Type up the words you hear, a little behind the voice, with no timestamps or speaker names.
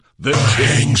The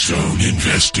Hang Zone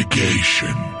Investigation.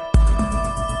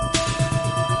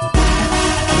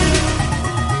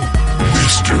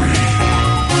 Mystery.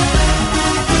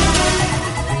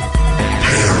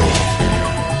 Peril.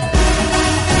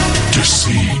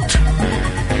 Deceit.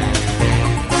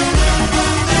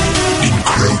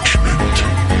 Encroachment.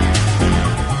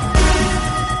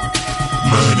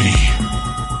 Money.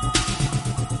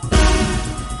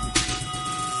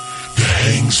 The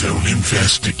Hang Zone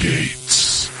investigates.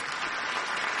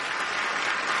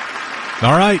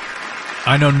 All right.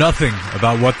 I know nothing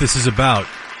about what this is about,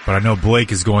 but I know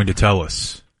Blake is going to tell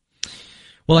us.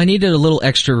 Well, I needed a little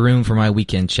extra room for my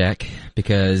weekend check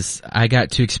because I got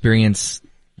to experience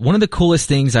one of the coolest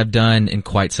things I've done in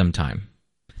quite some time.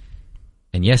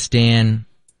 And yes, Dan,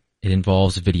 it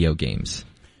involves video games.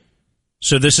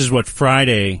 So this is what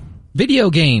Friday...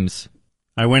 Video games!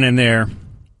 I went in there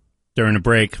during a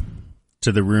break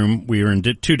to the room. We were in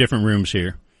two different rooms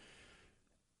here.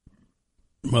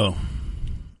 Well...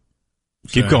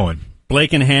 Keep going.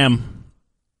 Blake and Ham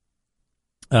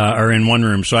are in one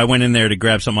room, so I went in there to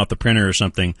grab something off the printer or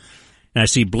something, and I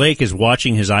see Blake is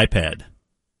watching his iPad,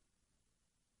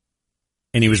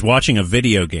 and he was watching a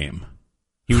video game.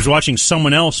 He was watching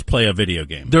someone else play a video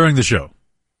game. During the show.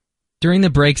 During the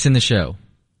breaks in the show.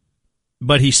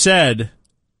 But he said,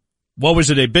 what was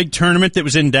it, a big tournament that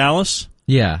was in Dallas?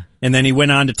 Yeah. And then he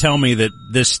went on to tell me that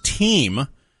this team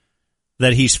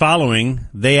that he's following,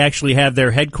 they actually have their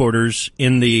headquarters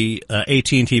in the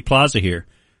AT&T Plaza here,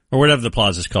 or whatever the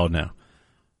plaza is called now,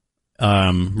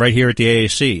 right here at the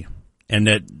AAC. And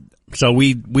that, so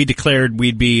we declared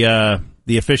we'd be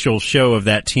the official show of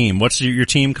that team. What's your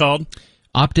team called?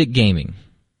 Optic Gaming.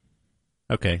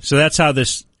 Okay, so that's how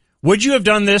this... Would you have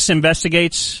done this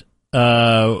investigates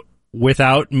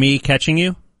without me catching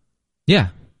you? Yeah.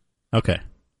 Okay.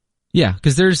 Yeah,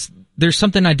 because there's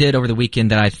something I did over the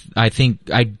weekend that I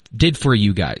think I did for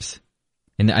you guys.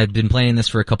 And I've been planning this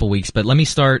for a couple weeks, but let me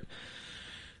start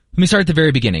at the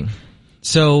very beginning.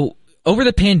 So, over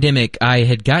the pandemic, I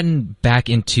had gotten back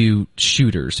into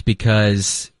shooters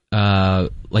because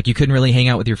you couldn't really hang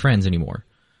out with your friends anymore.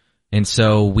 And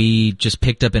so we just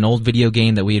picked up an old video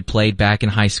game that we had played back in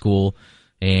high school,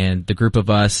 and the group of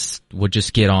us would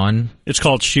just get on. It's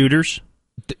called shooters?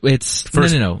 It's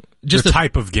no. Just a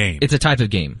type of game. It's a type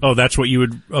of game. Oh, that's what you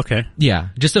would... Okay. Yeah,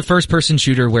 just a first-person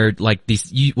shooter where, like,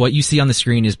 what you see on the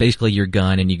screen is basically your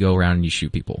gun, and you go around and you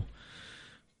shoot people.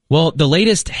 Well, the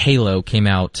latest Halo came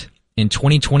out in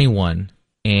 2021,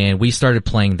 and we started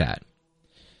playing that.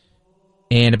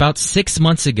 And about 6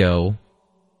 months ago,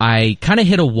 I kind of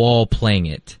hit a wall playing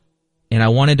it, and I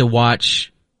wanted to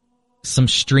watch some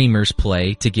streamers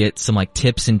play to get some, like,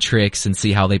 tips and tricks and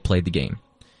see how they played the game.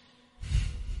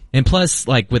 And plus,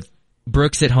 like, with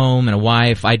Brooks at home and a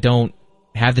wife, I don't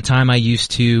have the time I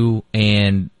used to,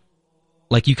 and,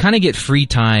 like, you kind of get free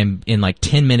time in, like,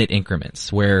 10-minute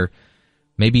increments, where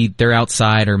maybe they're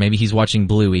outside or maybe he's watching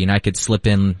Bluey, and I could slip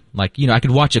in, like, I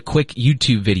could watch a quick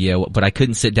YouTube video, but I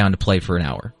couldn't sit down to play for an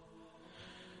hour.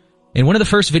 And one of the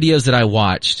first videos that I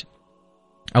watched,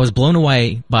 I was blown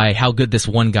away by how good this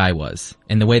one guy was,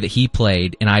 and the way that he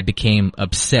played, and I became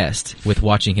obsessed with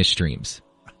watching his streams.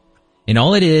 And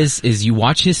all it is you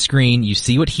watch his screen, you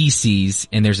see what he sees,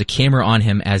 and there's a camera on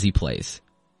him as he plays.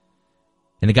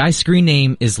 And the guy's screen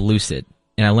name is Lucid,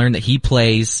 and I learned that he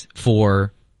plays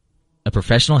for a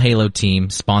professional Halo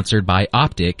team sponsored by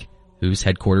Optic, whose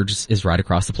headquarters is right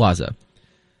across the plaza.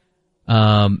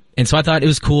 And so I thought it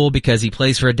was cool because he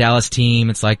plays for a Dallas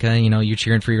team. It's like, you're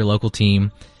cheering for your local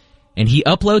team. And he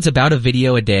uploads about a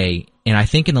video a day, and I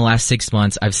think in the last 6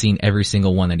 months I've seen every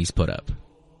single one that he's put up.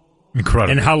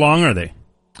 Incredible. And how long are they?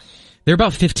 They're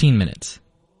about 15 minutes.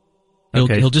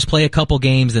 He'll just play a couple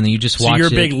games, and then you just watch it. So you're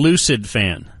a big Lucid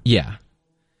fan? Yeah.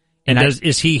 And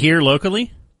is he here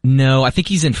locally? No, I think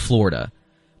he's in Florida.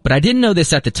 But I didn't know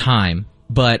this at the time,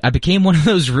 but I became one of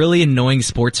those really annoying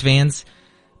sports fans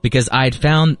because I had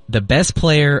found the best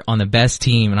player on the best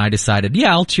team, and I decided,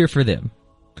 yeah, I'll cheer for them.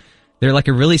 They're like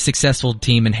a really successful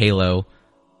team in Halo,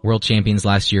 world champions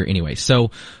last year anyway.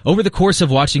 So over the course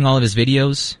of watching all of his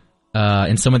videos,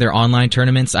 in some of their online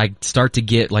tournaments, I start to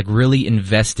get like really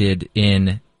invested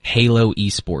in Halo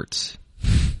esports.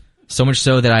 So much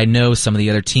so that I know some of the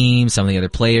other teams, some of the other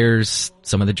players,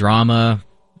 some of the drama,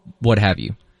 what have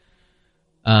you.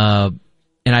 And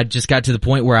I just got to the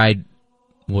point where I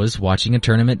was watching a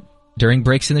tournament during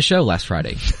breaks in the show last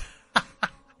Friday.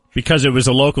 Because it was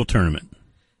a local tournament.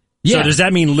 Yeah. So does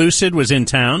that mean Lucid was in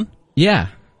town? Yeah.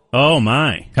 Oh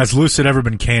my. Has Lucid ever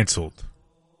been canceled?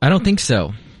 I don't think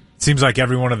so. Seems like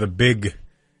every one of the big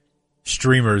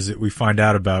streamers that we find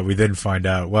out about, we then find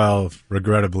out, well,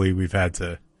 regrettably, we've had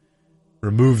to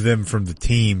remove them from the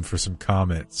team for some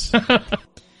comments.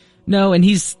 No, and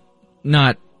he's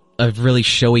not a really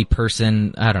showy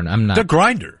person. I don't know. I'm not. The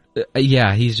grinder.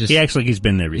 Yeah, he's just. He's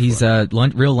been there before. He's a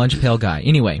real lunch pail guy.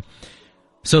 Anyway,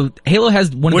 so Halo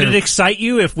has one. Would it excite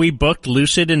you if we booked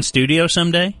Lucid in studio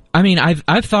someday? I mean,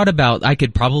 I've thought about I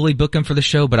could probably book him for the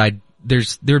show, but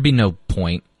there'd be no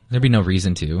point. There'd be no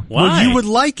reason to. Why? Well, you would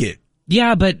like it.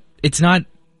 Yeah, but it's not.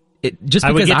 Just because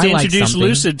I would get to like introduce something,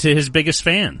 Lucid to his biggest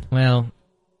fan. Well,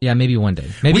 yeah, maybe one day.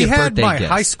 Maybe we a had birthday my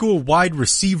gift. high school wide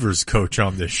receivers coach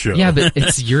on this show. Yeah, but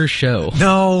it's your show.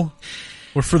 No,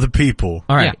 we're for the people.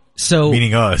 All right, Yeah. so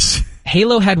Meaning us.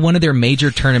 Halo had one of their major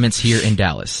tournaments here in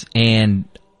Dallas, and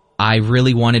I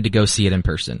really wanted to go see it in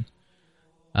person.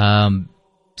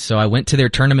 So I went to their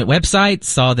tournament website,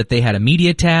 saw that they had a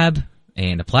media tab,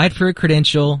 and applied for a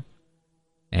credential,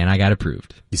 and I got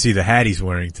approved. You see the hat he's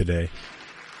wearing today.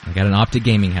 I got an Optic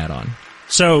Gaming hat on.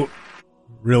 So,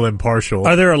 Real impartial.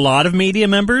 are there a lot of media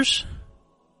members?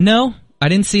 No, I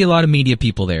didn't see a lot of media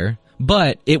people there,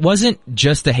 but it wasn't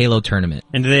just a Halo tournament.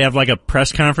 And do they have like a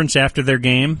press conference after their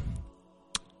game?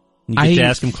 You get to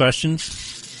ask them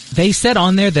questions? They said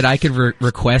on there that I could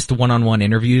request one-on-one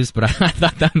interviews, but I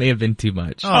thought that may have been too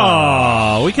much.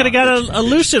 Oh, we could have got a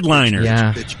Lucid liner.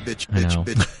 Yeah, Bitch, I know.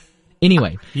 bitch.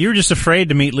 Anyway, You were just afraid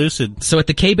to meet Lucid. so at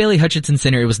the K. Bailey Hutchinson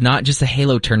Center, it was not just a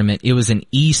Halo tournament, it was an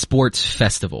esports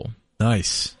festival.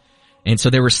 Nice. And so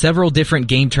there were several different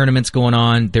game tournaments going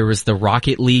on. There was the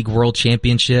Rocket League World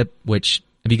Championship, which,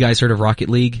 have you guys heard of Rocket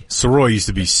League? Soroy used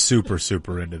to be super,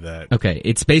 super into that. Okay,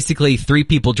 it's basically 3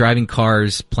 people driving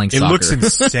cars playing It soccer. looks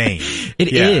insane.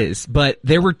 It is, but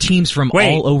there were teams from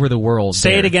Wait, all over the world.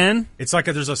 Say there. it again. It's like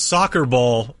there's a soccer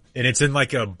ball, and it's in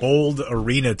like a bold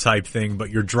arena type thing, but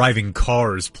you're driving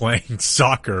cars playing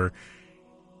soccer.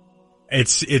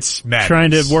 It's madness.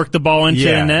 Trying to work the ball into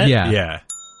Yeah. the net. Yeah.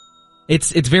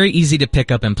 It's very easy to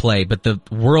pick up and play, but the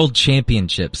World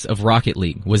Championships of Rocket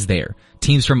League was there.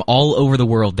 Teams from all over the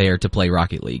world there to play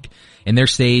Rocket League. And their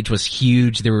stage was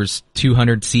huge. There was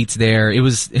 200 seats there. It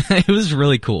was it was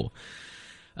really cool.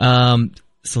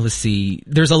 So let's see.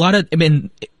 There's a lot of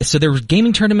so there was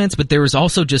gaming tournaments, but there was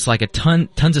also just like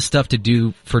tons of stuff to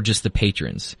do for just the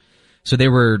patrons. So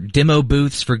there were demo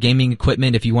booths for gaming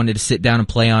equipment if you wanted to sit down and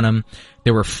play on them.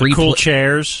 There were free Cool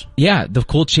chairs. Yeah, the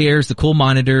cool chairs, the cool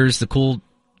monitors, the cool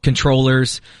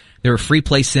controllers. There were free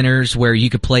play centers where you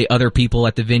could play other people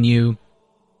at the venue.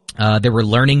 There were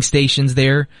learning stations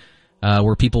there,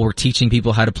 where people were teaching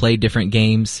people how to play different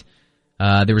games.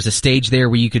 There was a stage there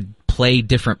where you could play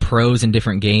different pros in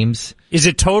different games. Is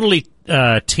it totally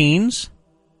teens?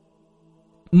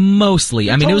 Mostly.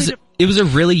 I mean, it was a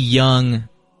really young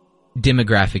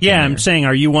demographic. Yeah, in I'm there. saying,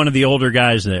 are you one of the older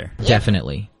guys there?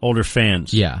 Definitely. Older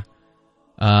fans? Yeah.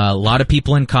 A lot of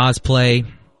people in cosplay.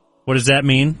 What does that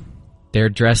mean? They're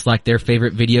dressed like their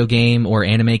favorite video game or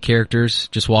anime characters,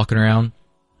 just walking around.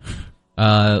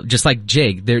 Just like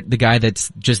Jig, the guy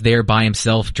that's just there by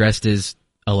himself, dressed as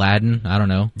Aladdin. I don't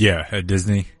know. Yeah, at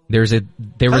Disney. There was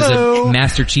Hello. a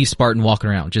Master Chief Spartan walking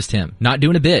around, just him, not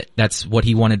doing a bit. That's what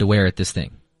he wanted to wear at this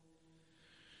thing.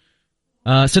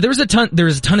 So there was a ton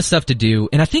of stuff to do,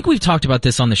 and I think we've talked about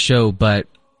this on the show, but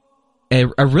a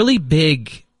really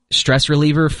big stress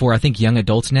reliever for I think young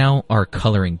adults now are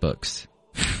coloring books.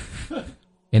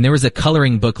 And there was a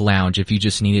coloring book lounge if you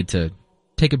just needed to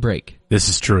take a break. This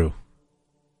is true.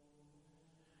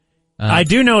 I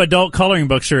do know adult coloring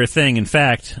books are a thing. In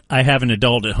fact, I have an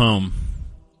adult at home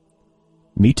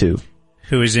Me too.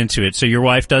 who is into it. So your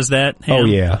wife does that? Ham? Oh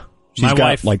yeah, she's My got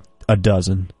wife- like a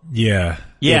dozen. Yeah.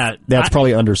 Yeah. That's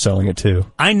probably underselling it too.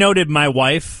 I noted my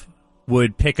wife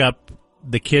would pick up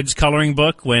the kids' coloring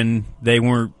book when they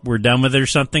were done with it or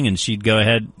something, and she'd go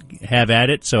ahead, have at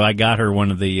it. So I got her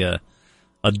one of the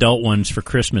adult ones for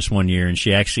Christmas one year, and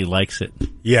she actually likes it.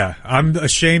 Yeah, I'm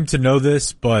ashamed to know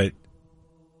this, but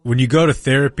when you go to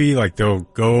therapy, like they'll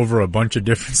go over a bunch of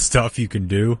different stuff you can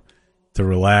do to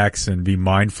relax and be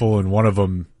mindful, and one of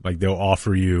them, like they'll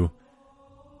offer you,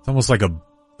 it's almost like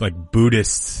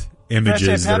Buddhist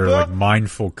images that are like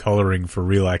mindful coloring for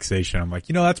relaxation. I'm like,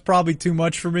 that's probably too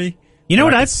much for me. You know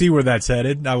what? I I can see where that's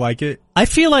headed. I like it. I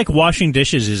feel like washing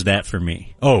dishes is that for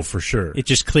me. Oh, for sure. It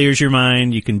just clears your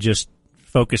mind. You can just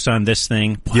focus on this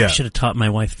thing. Boy, Yeah. I should have taught my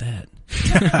wife that.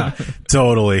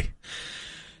 Totally.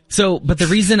 So, but the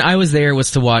reason I was there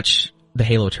was to watch the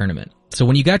Halo tournament. So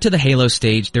when you got to the Halo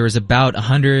stage, there was about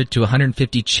 100 to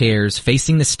 150 chairs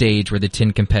facing the stage where the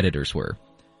 10 competitors were.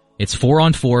 It's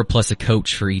 4-on-4 plus a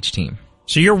coach for each team.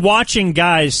 So you're watching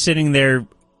guys sitting there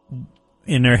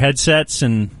in their headsets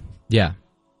and... Yeah.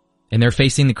 And they're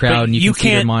facing the crowd, But and you you can see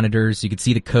their can't- monitors. You could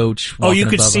see the coach. Oh, you walking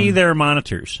could above see them. their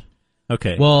monitors.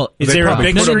 Okay. Well, is They there a probably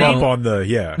big put 'em screen? up on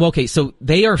the Well, okay, so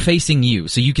they are facing you,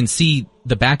 so you can see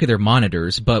the back of their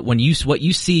monitors. But what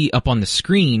you see up on the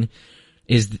screen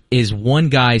is one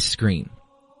guy's screen,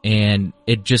 and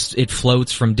it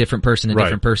floats from different person to Right.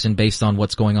 different person based on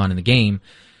what's going on in the game.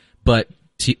 But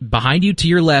behind you to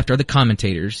your left are the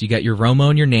commentators. You got your Romo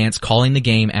and your Nance calling the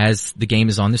game as the game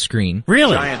is on the screen.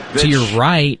 Really? To your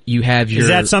right, you have your. Is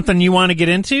that something you want to get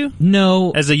into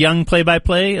No, as a young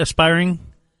play-by-play aspiring?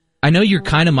 I know you're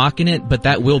kind of mocking it, but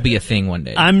that will be a thing one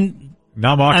day. I'm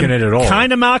not mocking it at all.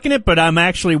 Kind of mocking it, but I'm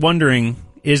actually wondering,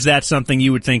 is that something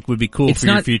you would think would be cool for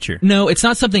your future? No, it's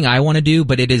not something I want to do,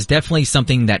 but it is definitely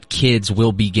something that kids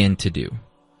will begin to do.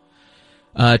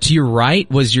 To your right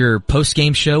was your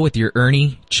post-game show with your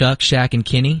Ernie, Chuck, Shaq, and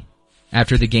Kenny.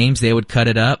 After the games, they would cut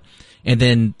it up. And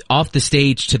then off the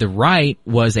stage to the right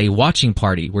was a watching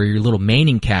party where your little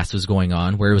maining cast was going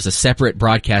on, where it was a separate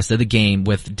broadcast of the game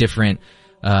with different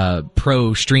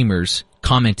pro streamers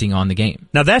commenting on the game.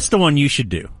 Now that's the one you should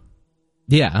do.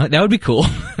 Yeah, that would be cool.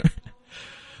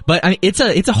 But I mean, it's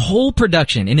a whole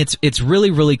production, and it's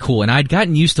really, really cool. And I'd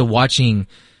gotten used to watching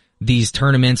these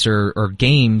tournaments or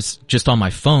games just on my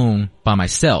phone by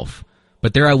myself.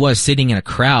 But there I was sitting in a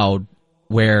crowd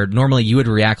where normally you would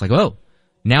react like, oh,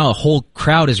 now a whole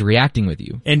crowd is reacting with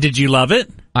you. And did you love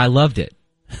it? I loved it.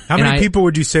 How many people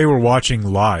would you say were watching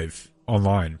live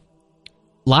online?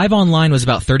 Live online was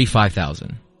about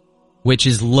 35,000, which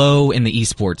is low in the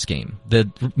esports game.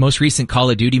 The most recent Call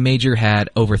of Duty major had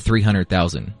over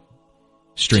 300,000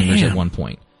 streamers at one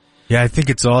point. Yeah, I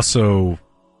think it's also...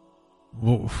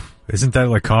 Well, isn't that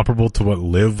like comparable to what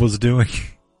Liv was doing?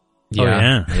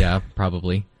 Yeah, yeah,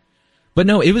 probably. But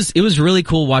no, it was really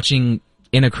cool watching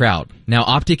in a crowd. Now,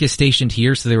 Optic is stationed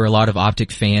here, so there were a lot of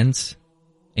Optic fans.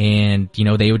 And, you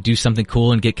know, they would do something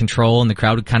cool and get control, and the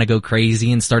crowd would kind of go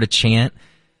crazy and start a chant.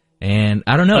 And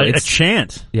I don't know. A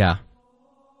chant? Yeah.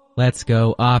 Let's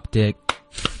go, Optic.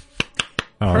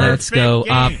 Oh, Let's go,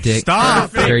 Optic.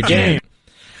 Stop. Very chant.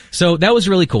 So that was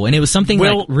really cool. And it was something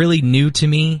like really new to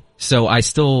me. So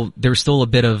there was still a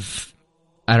bit of,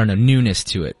 I don't know, newness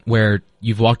to it, where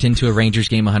you've walked into a Rangers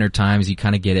game 100 times, you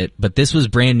kind of get it. But this was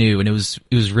brand new, and it was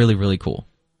really, really cool.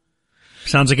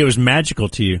 Sounds like it was magical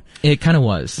to you. It kind of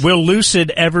was. Will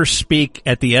Lucid ever speak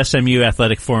at the SMU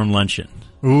Athletic Forum luncheon?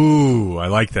 Ooh, I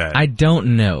like that. I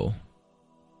don't know.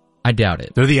 I doubt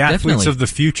it. They're the athletes Definitely. of the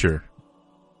future.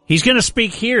 He's going to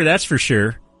speak here, that's for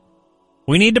sure.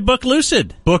 We need to book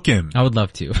Lucid. Book him. I would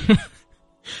love to.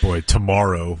 Boy,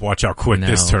 tomorrow. Watch how quick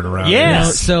this turnaround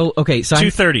Yes. is. So, okay, so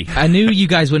 2:30. I knew you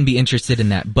guys wouldn't be interested in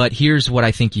that, but here's what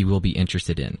I think you will be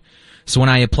interested in. So when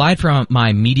I applied for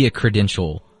my media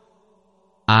credential,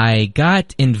 I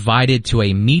got invited to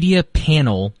a media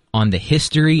panel on the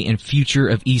history and future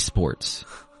of esports.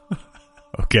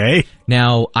 Okay.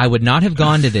 Now, I would not have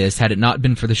gone to this had it not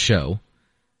been for the show,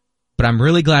 but I'm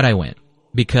really glad I went,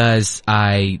 because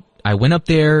I went up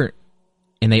there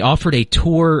and they offered a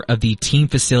tour of the team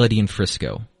facility in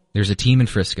Frisco. There's a team in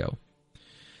Frisco.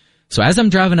 So as I'm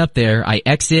driving up there, I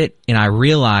exit and I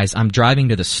realize I'm driving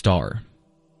to the Star.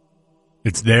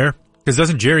 It's there? Because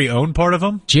doesn't Jerry own part of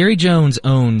them? Jerry Jones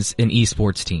owns an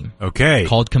esports team. Okay.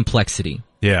 Called Complexity.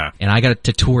 Yeah. And I got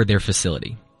to tour their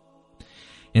facility.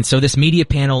 And so this media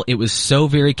panel, it was so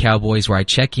very Cowboys, where I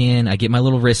check in, I get my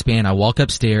little wristband, I walk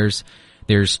upstairs.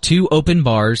 There's 2 open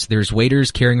bars. There's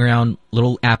waiters carrying around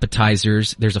little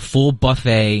appetizers. There's a full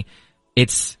buffet.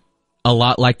 It's a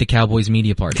lot like the Cowboys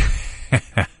media party.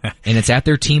 And it's at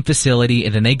their team facility.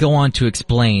 And then they go on to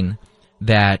explain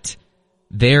that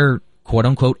their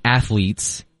quote-unquote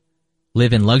athletes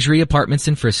live in luxury apartments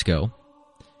in Frisco.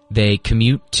 They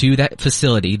commute to that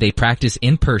facility. They practice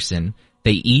in person.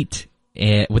 They eat.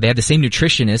 They have the same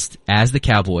nutritionist as the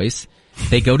Cowboys.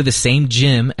 They go to the same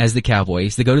gym as the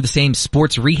Cowboys. They go to the same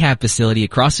sports rehab facility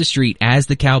across the street as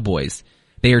the Cowboys.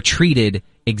 They are treated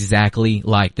exactly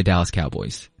like the Dallas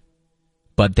Cowboys.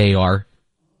 But they are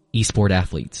esport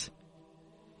athletes.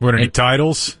 What, any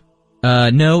titles?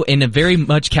 No, in a very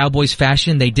much Cowboys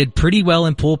fashion, they did pretty well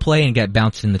in pool play and got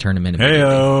bounced in the tournament.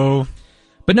 Heyo.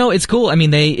 But no, it's cool. I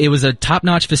mean, it was a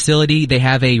top-notch facility. They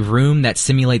have a room that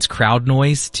simulates crowd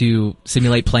noise to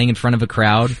simulate playing in front of a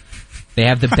crowd. They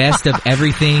have the best of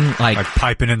everything, like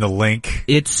piping in the link.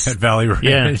 It's at Valley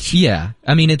Ranch. Yeah.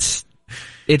 I mean, it's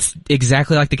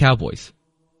exactly like the Cowboys,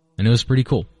 and it was pretty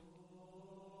cool.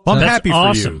 Well, So I'm that's happy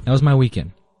awesome. for you. That was my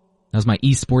weekend. That was my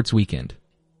esports weekend.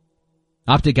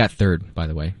 Optic got 3rd, by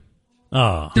the way.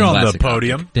 Oh, you're on the Classic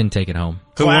podium. Optic. Didn't take it home.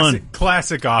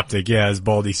 Classic Optic, yeah, as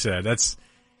Baldy said. That's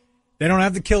They don't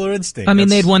have the killer instinct. I mean,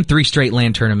 That's- they'd won 3 straight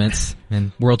LAN tournaments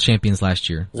and world champions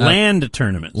last year. Land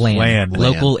tournaments. LAN. LAN.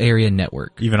 Local Area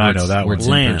Network. Even I know that where one. it's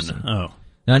in LAN. person.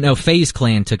 Oh. No, FaZe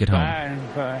Clan took it home.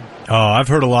 Oh, I've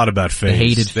heard a lot about FaZe.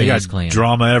 hated They got FaZe Clan.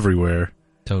 drama everywhere.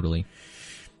 Totally.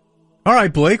 All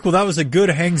right, Blake. Well, that was a good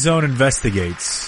Hang Zone Investigates.